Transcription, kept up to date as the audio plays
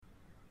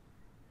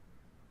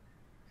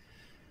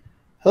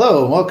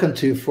Hello, and welcome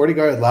to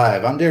FortiGuard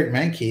Live. I'm Derek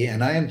Mankey,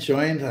 and I am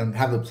joined and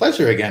have the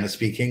pleasure again of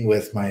speaking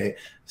with my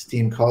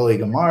esteemed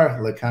colleague Amar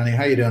Lakhani.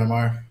 How you doing,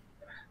 Amar?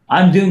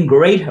 I'm doing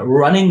great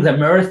running the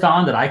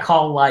marathon that I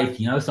call life.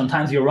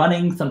 Sometimes you're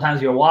running, sometimes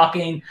you're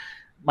walking.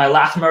 My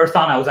last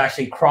marathon, I was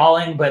actually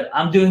crawling, but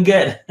I'm doing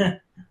good.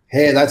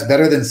 Hey, that's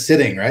better than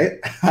sitting, right?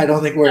 I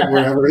don't think we're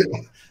ever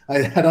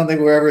I don't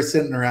think we're ever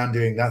sitting around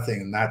doing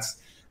nothing, and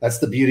that's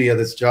the beauty of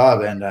this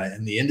job and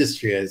in the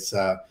industry is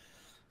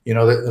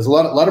there's a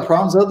lot of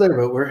problems out there,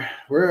 but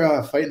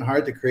we're fighting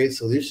hard to create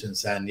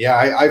solutions. And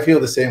yeah, I feel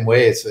the same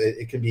way. So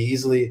it can be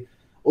easily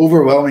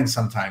overwhelming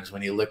sometimes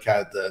when you look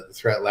at the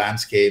threat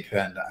landscape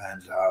and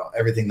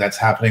everything that's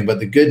happening.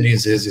 But the good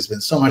news is there's been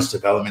so much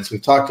developments.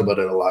 We've talked about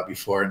it a lot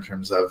before in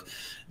terms of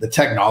the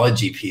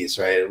technology piece,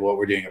 right? What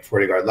we're doing at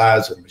FortiGuard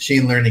Labs with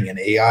machine learning and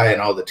AI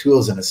and all the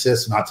tools and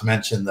assists, not to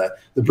mention the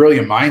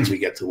brilliant minds we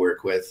get to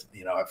work with,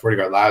 at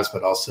FortiGuard Labs,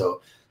 but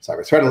also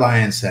Cyber Threat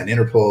Alliance and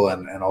Interpol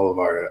and all of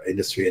our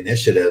industry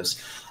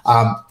initiatives.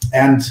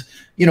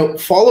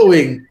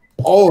 Following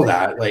all of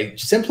that, like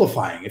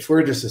simplifying, if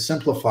we're just to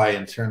simplify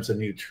in terms of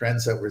new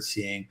trends that we're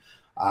seeing,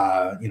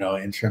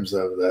 in terms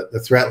of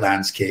the threat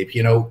landscape,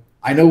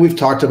 I know we've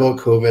talked about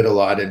COVID a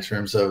lot in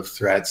terms of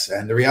threats.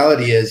 And the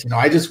reality is,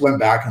 I just went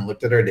back and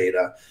looked at our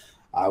data.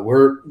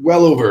 We're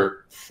well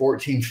over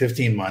 14,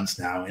 15 months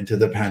now into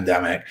the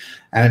pandemic.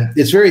 And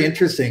it's very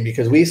interesting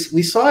because we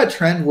saw a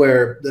trend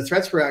where the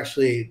threats were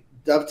actually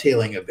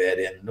dovetailing a bit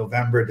in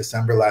November,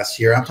 December last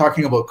year. I'm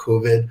talking about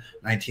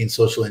COVID-19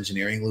 social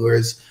engineering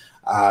lures.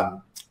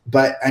 So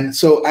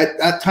at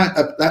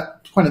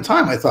that point in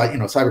time, I thought,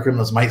 cyber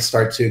criminals might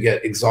start to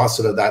get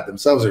exhausted of that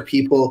themselves or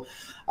people.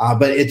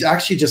 But it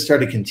actually just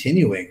started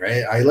continuing,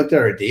 right? I looked at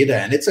our data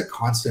and it's a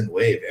constant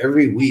wave.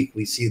 Every week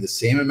we see the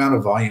same amount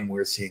of volume we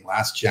were seeing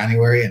last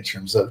January in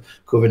terms of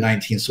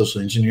COVID-19 social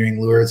engineering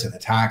lures and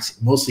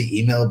attacks, mostly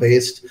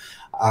email-based.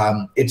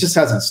 It just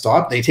hasn't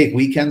stopped. They take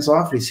weekends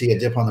off. We see a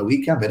dip on the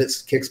weekend, but it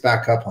kicks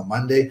back up on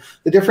Monday.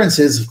 The difference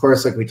is, of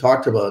course, like we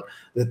talked about,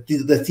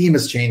 the theme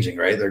is changing,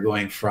 right?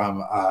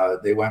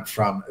 They went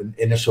from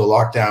initial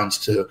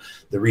lockdowns to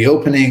the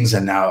reopenings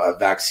and now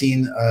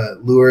vaccine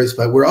lures.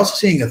 But we're also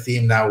seeing a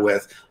theme now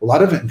with a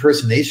lot of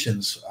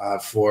impersonations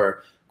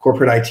for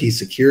corporate IT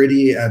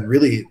security, and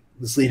really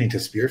it's leading to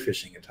spear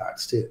phishing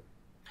attacks too.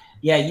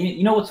 Yeah,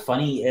 you know what's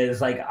funny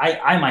is like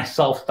I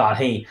myself thought,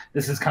 hey,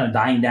 this is kind of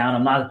dying down.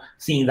 I'm not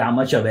seeing that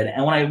much of it.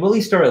 And when I really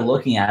started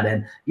looking at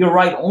it, you're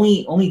right,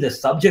 only the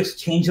subjects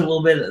change a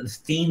little bit, the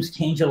themes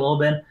change a little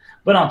bit.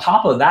 But on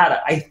top of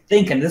that, I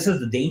think, and this is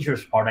the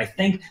dangerous part, I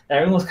think that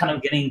everyone's kind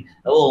of getting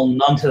a little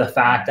numb to the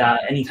fact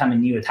that anytime a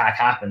new attack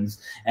happens,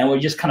 and we're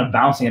just kind of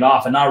bouncing it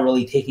off and not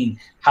really taking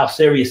how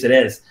serious it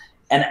is.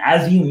 And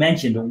as you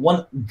mentioned,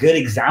 one good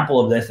example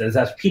of this is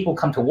as people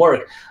come to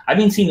work, I've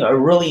been seeing a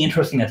really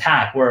interesting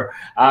attack where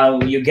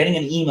you're getting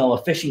an email,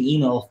 a phishing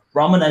email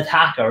from an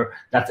attacker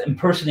that's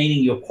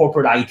impersonating your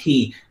corporate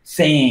IT,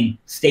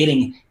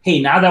 stating,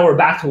 hey, now that we're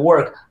back to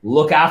work,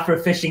 look out for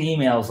phishing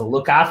emails,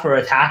 look out for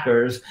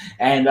attackers,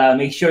 and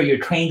make sure you're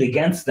trained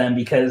against them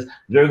because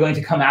they're going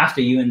to come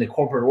after you in the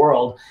corporate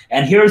world.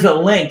 And here's a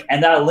link,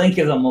 and that link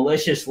is a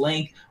malicious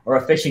link or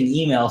a phishing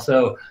email.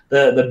 So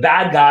the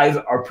bad guys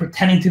are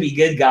pretending to be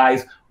good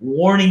guys,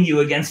 warning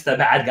you against the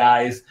bad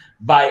guys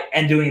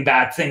and doing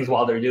bad things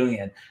while they're doing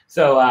it.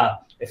 So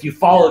if you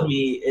followed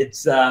me,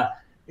 it's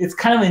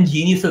kind of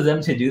ingenious of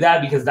them to do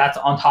that because that's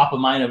on top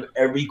of mind of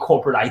every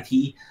corporate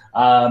IT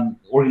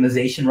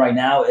organization right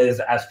now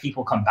is as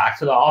people come back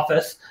to the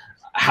office,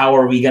 how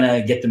are we going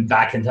to get them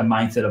back into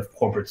mindset of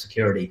corporate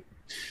security?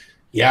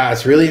 Yeah,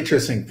 it's a really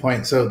interesting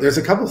point. So there's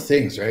a couple of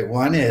things, right?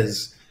 One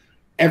is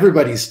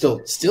everybody's still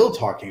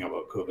talking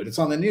about COVID. It's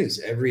on the news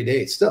every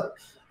day still.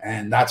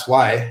 And that's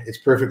why it's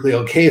perfectly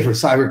okay for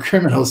cyber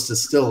criminals to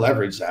still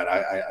leverage that.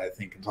 I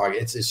think and talk.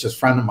 It's just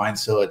front of mind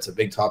still. It's a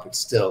big topic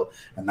still,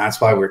 and that's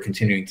why we're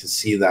continuing to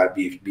see that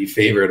be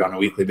favored on a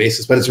weekly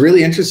basis. But it's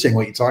really interesting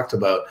what you talked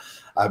about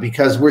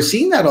because we're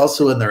seeing that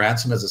also in the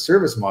ransom as a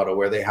service model,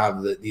 where they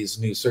have these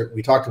new.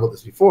 We talked about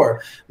this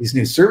before. These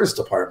new service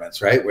departments,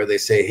 right, where they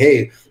say,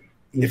 hey,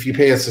 if you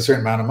pay us a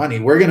certain amount of money,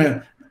 we're going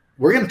to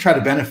try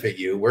to benefit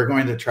you. We're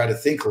going to try to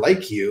think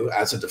like you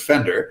as a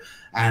defender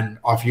and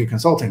offer you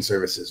consulting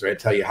services, right?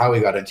 Tell you how we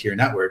got into your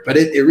network. But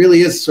it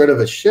really is sort of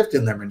a shift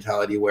in their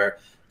mentality where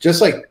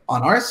just like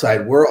on our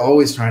side, we're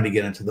always trying to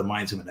get into the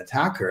minds of an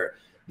attacker.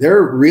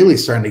 They're really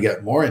starting to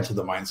get more into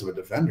the minds of a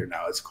defender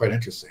now. It's quite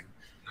interesting.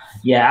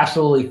 Yeah,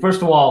 absolutely.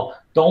 First of all,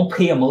 don't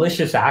pay a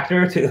malicious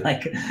actor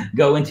to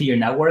go into your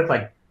network.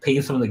 Pay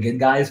some of the good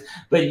guys,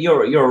 but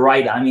you're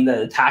right. I mean,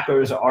 the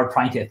attackers are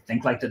trying to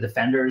think like the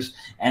defenders,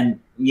 and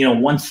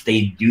once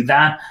they do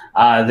that,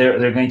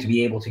 they're going to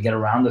be able to get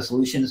around the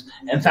solutions.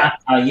 In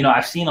fact,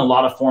 I've seen a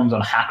lot of forums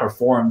on hacker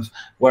forums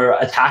where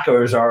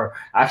attackers are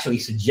actually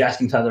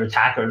suggesting to other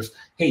attackers,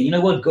 hey, you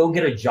know what, go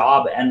get a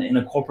job and in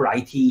a corporate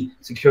IT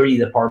security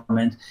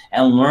department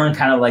and learn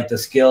kind of like the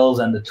skills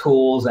and the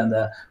tools and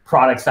the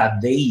products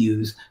that they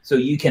use, so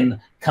you can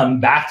come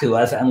back to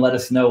us and let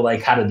us know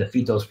like how to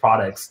defeat those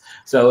products.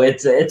 So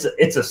it's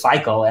a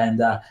cycle,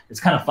 and it's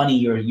kind of funny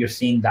you're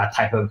seeing that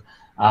type of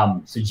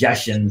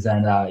suggestions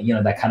and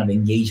that kind of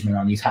engagement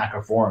on these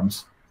hacker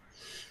forums.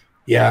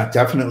 Yeah,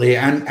 definitely.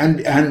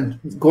 And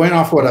going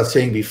off what I was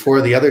saying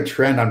before, the other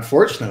trend,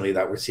 unfortunately,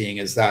 that we're seeing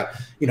is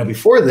that,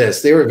 before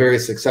this, they were very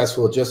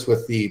successful just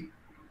with the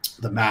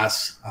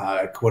mass,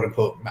 quote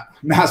unquote,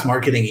 mass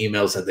marketing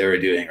emails that they were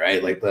doing,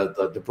 right? Like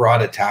the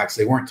broad attacks,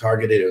 they weren't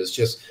targeted. It was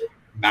just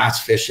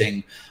mass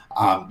phishing.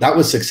 That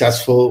was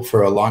successful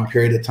for a long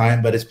period of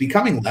time, but it's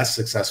becoming less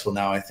successful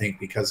now, I think,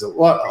 because of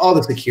all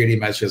the security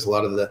measures, a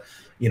lot of the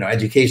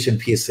education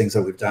piece things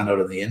that we've done out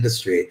of the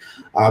industry.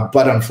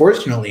 But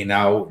unfortunately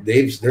now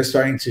they're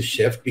starting to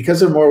shift, because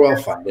they're more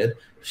well-funded,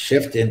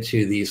 shift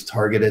into these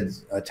targeted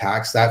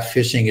attacks. That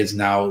phishing is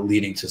now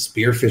leading to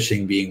spear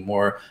phishing being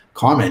more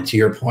common, to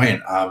your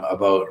point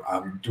about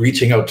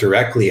reaching out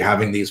directly,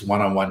 having these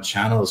one-on-one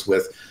channels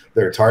with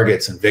their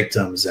targets and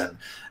victims,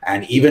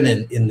 and even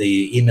in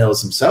the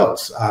emails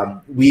themselves.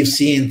 We've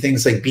seen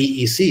things like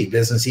BEC,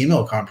 business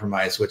email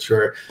compromise, which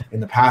were in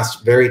the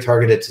past very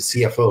targeted to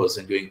CFOs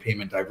and doing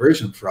payment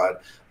diversion fraud,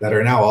 that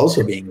are now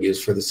also being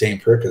used for the same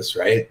purpose,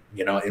 right?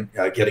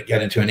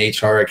 Get into an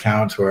HR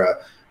account or a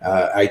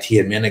IT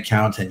admin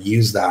account and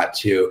use that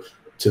to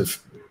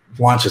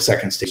launch a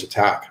second stage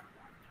attack.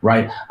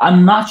 Right.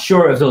 I'm not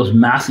sure if those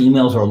mass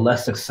emails are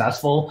less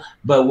successful,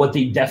 but what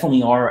they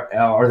definitely are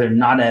they're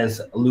not as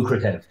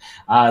lucrative.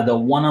 The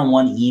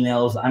one-on-one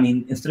emails, I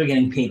mean, instead of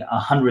getting paid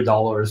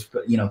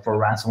 $100, for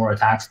ransomware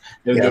attacks,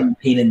 they're getting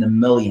paid in the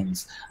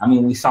millions. I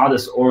mean, we saw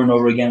this over and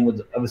over again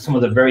with some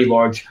of the very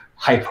large,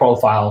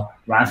 high-profile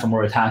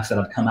ransomware attacks that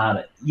have come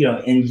out.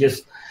 And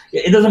just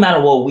it doesn't matter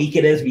what week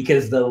it is,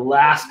 because the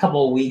last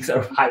couple of weeks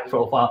of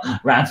high-profile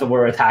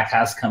ransomware attack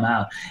has come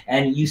out,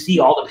 and you see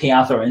all the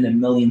payouts are in the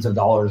millions of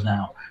dollars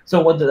now.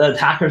 So what the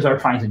attackers are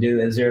trying to do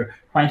is they're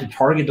trying to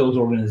target those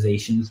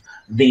organizations.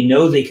 They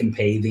know they can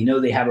pay. They know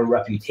they have a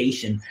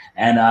reputation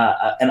and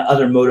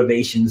other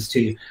motivations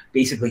to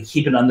basically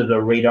keep it under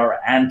the radar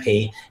and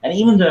pay. And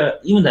even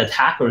the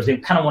attackers, they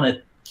kind of want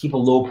to keep a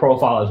low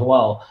profile as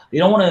well. They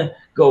don't want to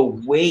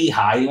go way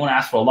high. They want to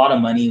ask for a lot of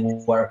money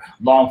where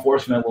law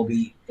enforcement will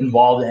be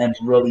involved and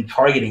really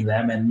targeting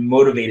them and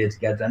motivated to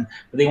get them.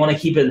 But they want to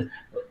keep it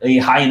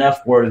high enough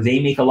where they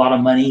make a lot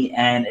of money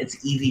and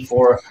it's easy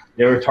for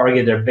their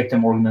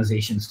victim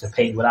organizations to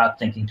pay without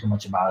thinking too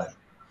much about it.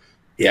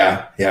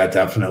 Yeah,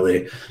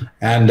 definitely.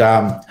 And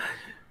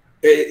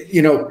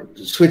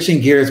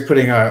switching gears,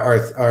 putting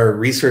our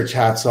research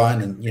hats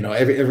on, and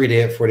every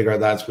day at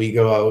FortiGuard Labs we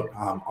go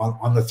out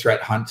on the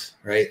threat hunt,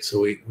 right? So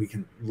we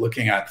can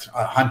looking at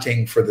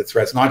hunting for the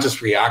threats, not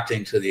just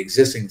reacting to the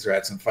existing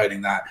threats and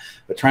fighting that,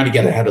 but trying to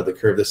get ahead of the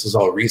curve. This is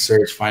all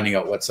research, finding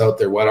out what's out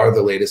there, what are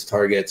the latest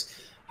targets,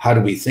 how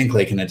do we think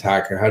like an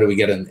attacker, how do we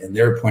get in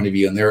their point of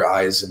view, in their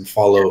eyes, and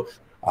follow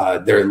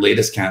their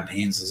latest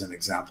campaigns as an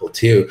example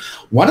too.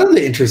 One of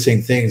the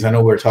interesting things, I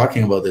know we were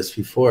talking about this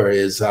before,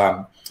 is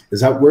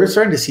that we're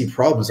starting to see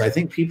problems. I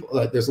think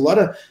there's a lot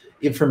of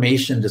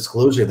information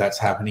disclosure that's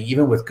happening,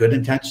 even with good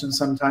intentions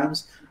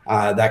sometimes,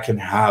 that can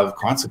have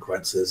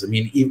consequences. I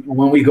mean,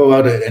 when we go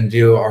out and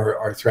do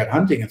our threat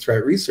hunting and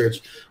threat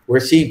research, we're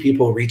seeing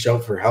people reach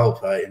out for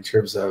help in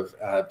terms of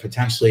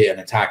potentially an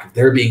attack. If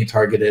they're being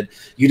targeted,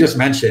 you just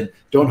mentioned,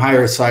 don't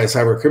hire a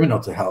cyber criminal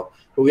to help.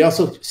 But we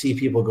also see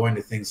people going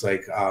to things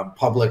like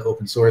public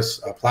open source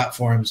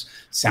platforms,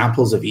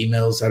 samples of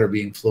emails that are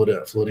being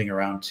floating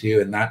around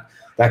too. And that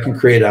can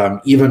create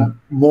even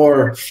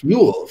more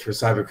fuel for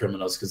cyber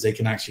criminals, because they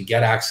can actually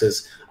get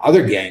access.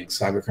 Other gangs,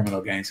 cyber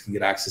criminal gangs, can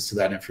get access to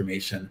that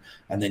information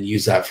and then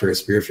use that for a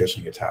spear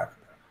phishing attack.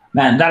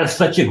 Man, that is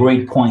such a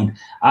great point.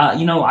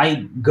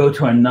 I go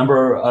to a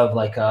number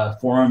of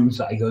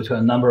forums. I use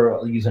a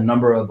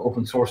number of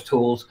open source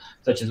tools,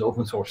 such as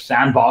open source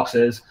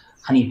sandboxes,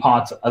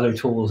 honeypots, other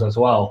tools as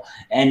well.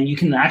 And you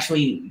can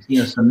actually,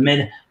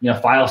 submit,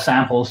 file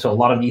samples to a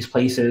lot of these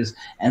places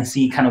and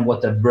see kind of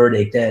what the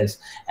verdict is.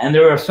 And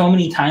there are so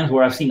many times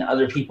where I've seen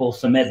other people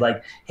submit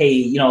like,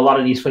 hey, a lot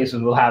of these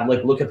places will have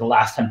look at the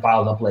last 10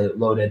 files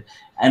uploaded.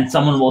 And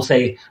someone will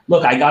say,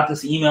 look, I got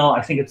this email.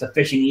 I think it's a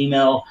phishing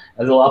email.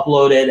 And they'll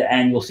upload it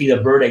and you'll see the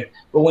verdict.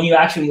 But when you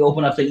actually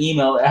open up the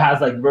email, it has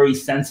very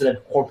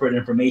sensitive corporate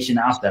information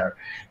out there.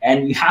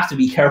 And you have to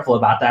be careful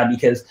about that,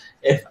 because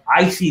if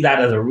I see that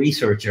as a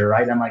researcher,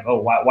 right, I'm like, oh,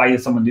 why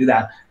did someone do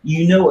that?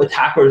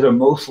 Attackers are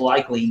most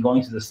likely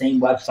going to the same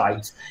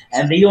websites,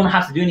 and they don't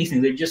have to do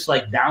anything. They're just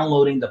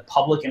downloading the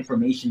public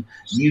information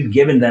you've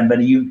given them, but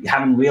you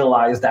haven't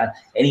realized that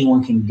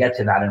anyone can get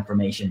to that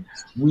information.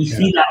 We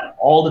see that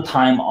all the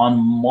time on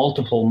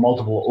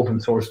multiple open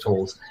source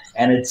tools,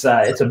 and it's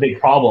a big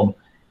problem.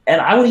 And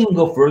I would even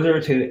go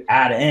further to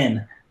add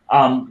in,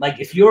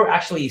 if you're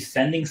actually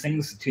sending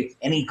things to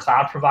any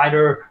cloud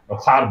provider or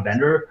cloud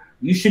vendor,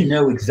 you should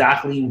know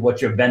exactly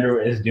what your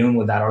vendor is doing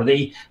with that. Are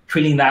they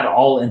treating that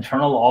all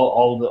internal,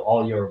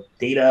 all your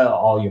data,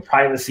 all your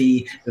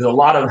privacy? There's a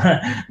lot of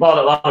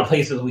lot of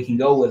places we can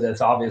go with this,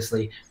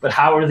 obviously. But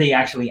how are they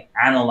actually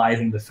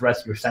analyzing the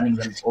threats you're sending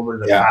them over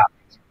the cloud?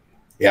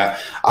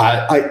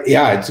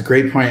 Yeah, it's a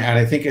great point, and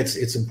I think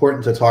it's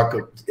important to talk.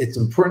 It's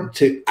important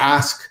to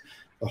ask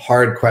the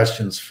hard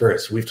questions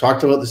first. We've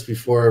talked about this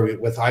before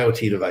with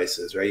IoT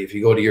devices, right? If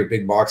you go to your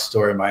big box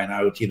store and buy an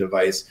IoT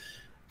device,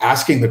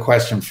 asking the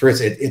question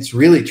first, it's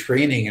really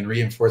training and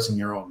reinforcing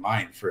your own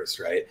mind first,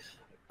 right?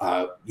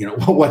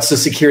 What's the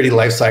security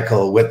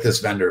lifecycle with this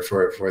vendor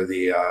for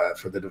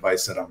the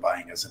device that I'm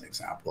buying, as an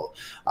example?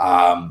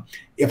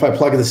 If I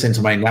plug this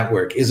into my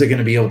network, is it going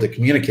to be able to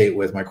communicate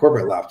with my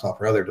corporate laptop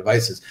or other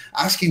devices?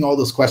 Asking all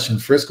those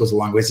questions first goes a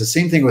long way. It's the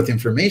same thing with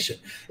information.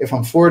 If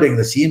I'm forwarding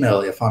this email,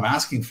 if I'm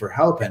asking for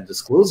help and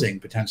disclosing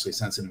potentially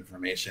sensitive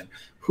information,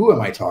 who am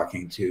I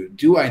talking to?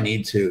 Do I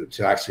need to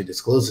actually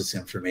disclose this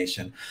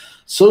information?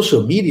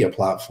 Social media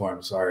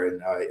platforms are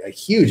a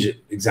huge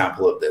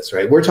example of this,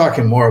 right? We're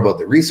talking more about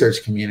the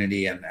research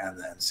community and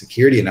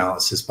security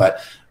analysis, but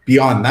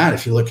beyond that,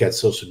 if you look at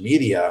social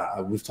media,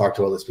 we've talked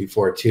about this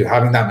before too,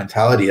 having that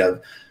mentality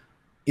of,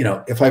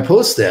 if I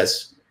post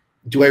this,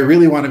 do I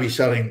really want to be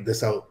shouting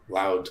this out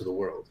loud to the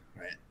world?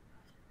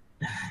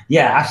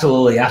 Yeah,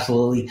 absolutely.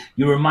 Absolutely.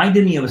 You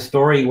reminded me of a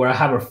story where I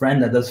have a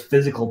friend that does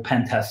physical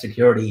pen test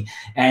security,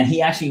 and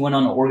he actually went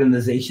on an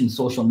organization's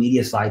social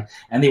media site,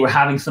 and they were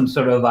having some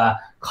sort of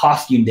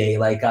costume day,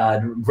 like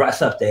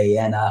dress up day.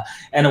 And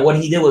what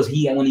he did was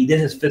when he did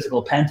his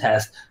physical pen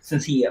test,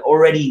 since he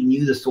already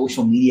knew the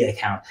social media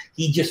account,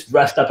 he just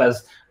dressed up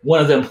as one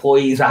of the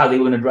employees, how they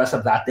were going to dress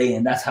up that day.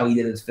 And that's how he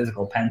did his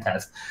physical pen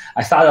test.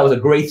 I thought that was a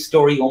great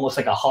story, almost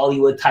like a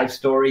Hollywood type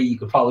story. You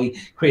could probably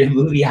create a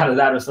movie out of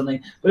that or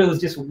something, but it was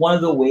just one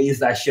of the ways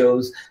that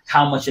shows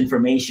how much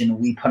information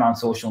we put on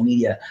social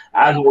media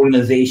as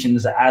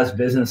organizations, as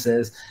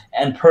businesses.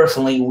 And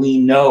personally, we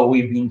know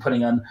we've been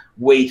putting on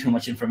way too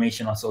much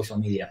information on social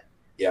media.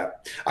 Yeah,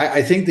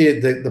 I think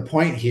the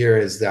point here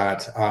is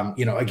that,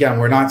 again,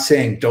 we're not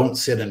saying don't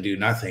sit and do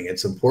nothing.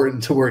 It's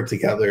important to work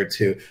together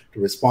to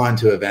respond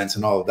to events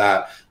and all of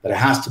that, but it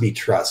has to be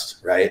trust,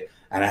 right?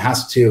 And it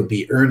has to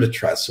be earned a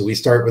trust. So we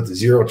start with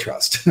zero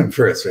trust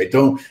first, right?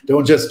 Don't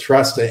just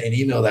trust an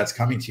email that's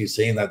coming to you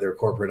saying that they're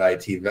corporate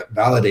IT.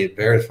 Validate,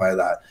 verify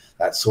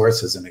that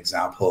source, as an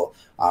example.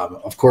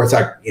 Of course,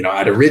 at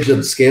a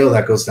rigid scale,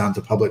 that goes down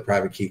to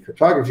public-private key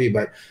cryptography,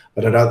 but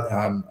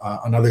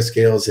on other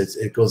scales,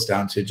 it goes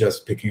down to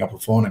just picking up a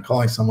phone and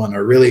calling someone,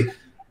 or really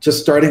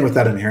just starting with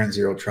that inherent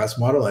zero trust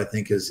model. I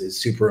think is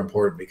super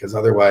important, because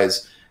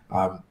otherwise,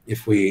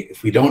 if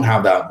we don't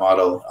have that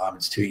model,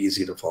 it's too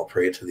easy to fall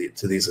prey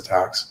to these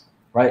attacks.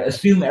 Right.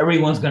 Assume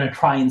everyone's going to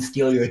try and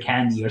steal your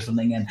candy or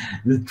something, and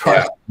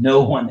trust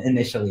no one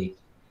initially.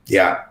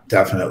 Yeah,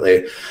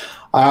 definitely.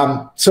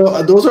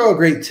 So those are all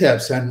great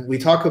tips, and we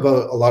talk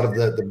about a lot of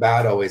the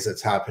bad always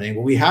that's happening,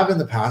 but we have in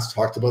the past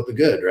talked about the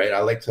good, right? I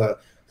like to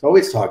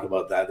always talk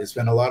about that. There's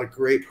been a lot of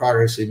great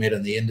progress we made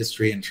in the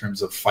industry in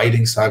terms of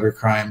fighting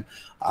cybercrime,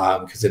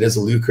 because it is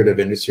a lucrative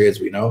industry, as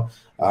we know.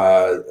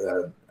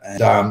 There's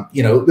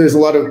a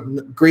lot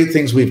of great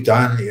things we've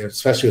done,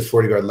 especially with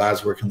FortiGuard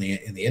Labs working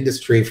in the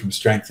industry, from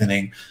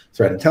strengthening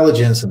threat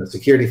intelligence and the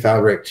security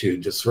fabric to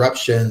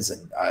disruptions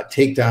and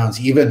takedowns,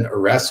 even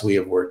arrests we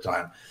have worked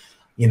on.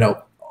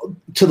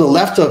 To the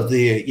left of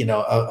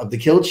the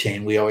kill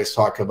chain, we always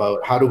talk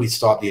about how do we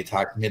stop the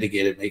attack,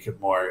 mitigate it, make it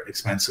more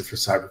expensive for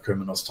cyber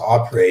criminals to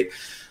operate.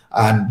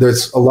 And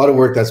there's a lot of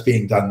work that's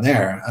being done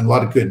there, and a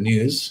lot of good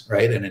news,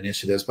 right, and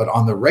initiatives. But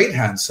on the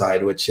right-hand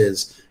side, which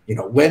is,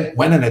 when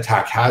an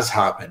attack has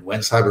happened,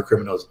 when cyber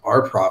criminals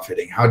are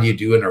profiting, how do you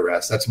do an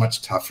arrest? That's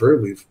much tougher.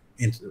 We've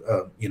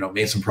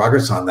made some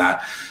progress on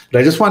that.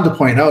 But I just wanted to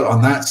point out,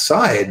 on that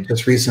side,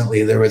 just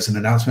recently, there was an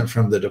announcement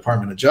from the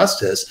Department of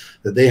Justice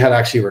that they had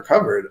actually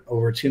recovered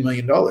over $2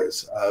 million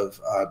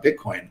of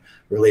Bitcoin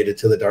related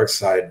to the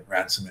DarkSide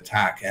ransom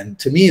attack. And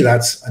to me,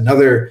 that's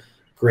another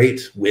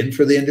great win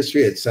for the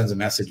industry. It sends a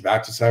message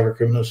back to cyber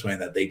criminals showing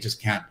that they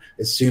just can't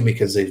assume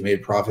because they've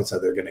made profits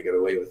that they're going to get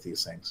away with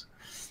these things.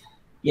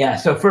 Yeah.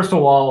 So first of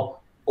all,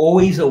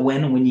 always a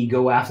win when you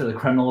go after the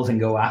criminals and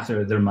go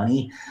after their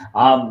money.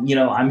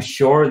 I'm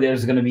sure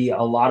there's going to be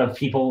a lot of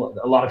people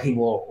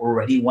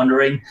already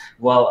wondering,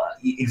 well,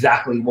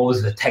 exactly what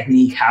was the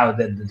technique, how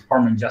the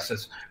Department of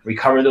Justice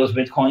recovered those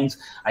Bitcoins.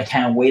 I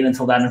can't wait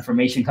until that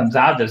information comes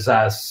out. There's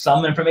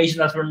some information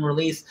that's been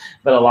released,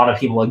 but a lot of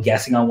people are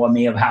guessing on what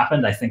may have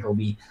happened. I think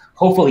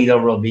hopefully they'll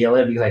reveal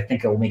it, because I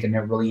think it'll make a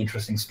really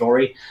interesting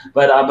story.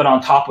 But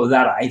on top of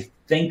that, I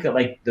think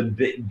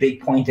the big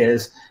point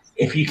is,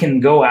 if you can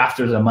go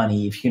after the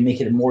money, if you can make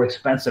it more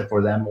expensive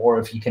for them, or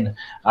if you can,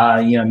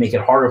 make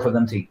it harder for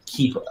them to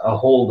keep a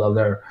hold of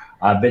their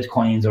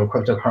Bitcoins or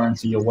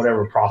cryptocurrency or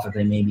whatever profit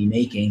they may be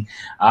making,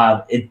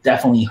 it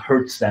definitely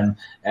hurts them,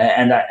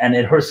 and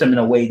it hurts them in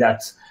a way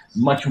that's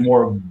much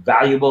more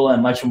valuable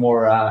and much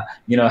more,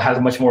 has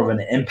much more of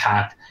an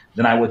impact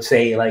than, I would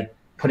say, like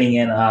putting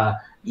in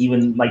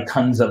even like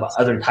tons of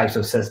other types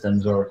of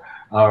systems or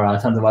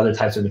tons of other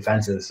types of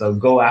defenses. So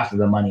go after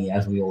the money,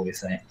 as we always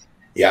say.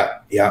 Yeah,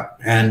 yeah.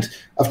 And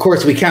of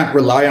course, we can't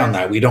rely on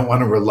that. We don't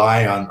want to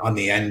rely on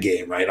the end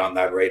game, right, on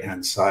that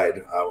right-hand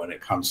side when it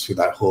comes to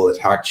that whole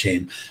attack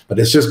chain. But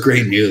it's just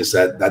great news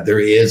that there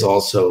is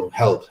also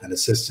help and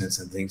assistance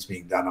and things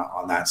being done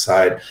on that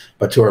side.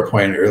 But to our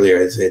point earlier,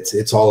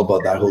 it's all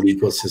about that whole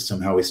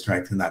ecosystem, how we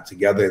strengthen that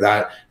together.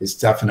 That is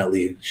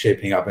definitely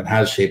shaping up and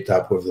has shaped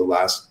up over the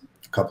last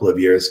couple of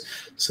years.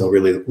 So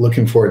really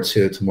looking forward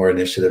to more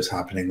initiatives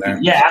happening there.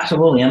 Yeah,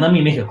 absolutely. And let me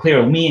make it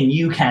clear, me and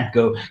you can't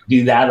go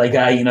do that. Like,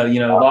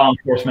 law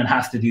enforcement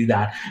has to do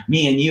that.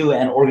 Me and you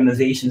and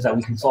organizations that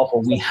we consult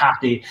for, we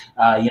have to,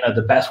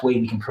 the best way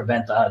we can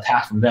prevent the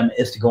attack from them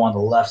is to go on the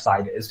left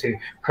side, is to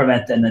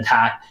prevent an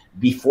attack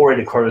before it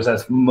occurs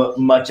as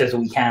much as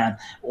we can,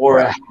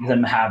 or have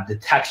them have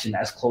detection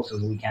as close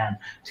as we can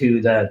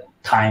to the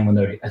time when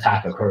the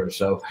attack occurs.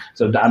 So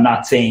I'm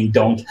not saying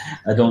don't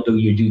do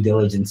your due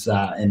diligence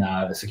in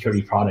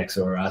security products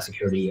or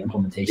security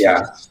implementation.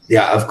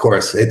 Yeah, of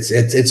course.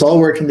 It's all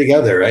working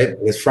together, right?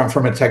 It's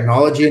from a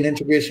technology and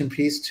integration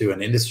piece to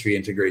an industry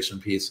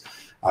integration piece.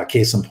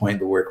 Case in point,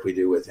 the work we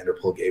do with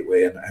Interpol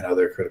Gateway and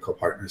other critical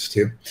partners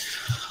too.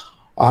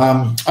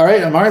 All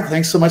right, Amar,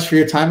 thanks so much for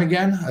your time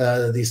again.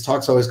 These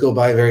talks always go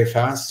by very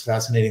fast,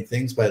 fascinating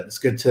things, but it's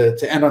good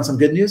to end on some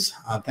good news.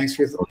 Thanks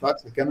for your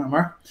thoughts again,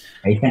 Amar.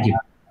 Hey, thank you.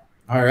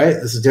 All right,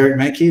 this is Derek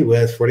Manky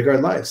with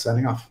FortiGuard Live,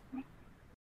 signing off.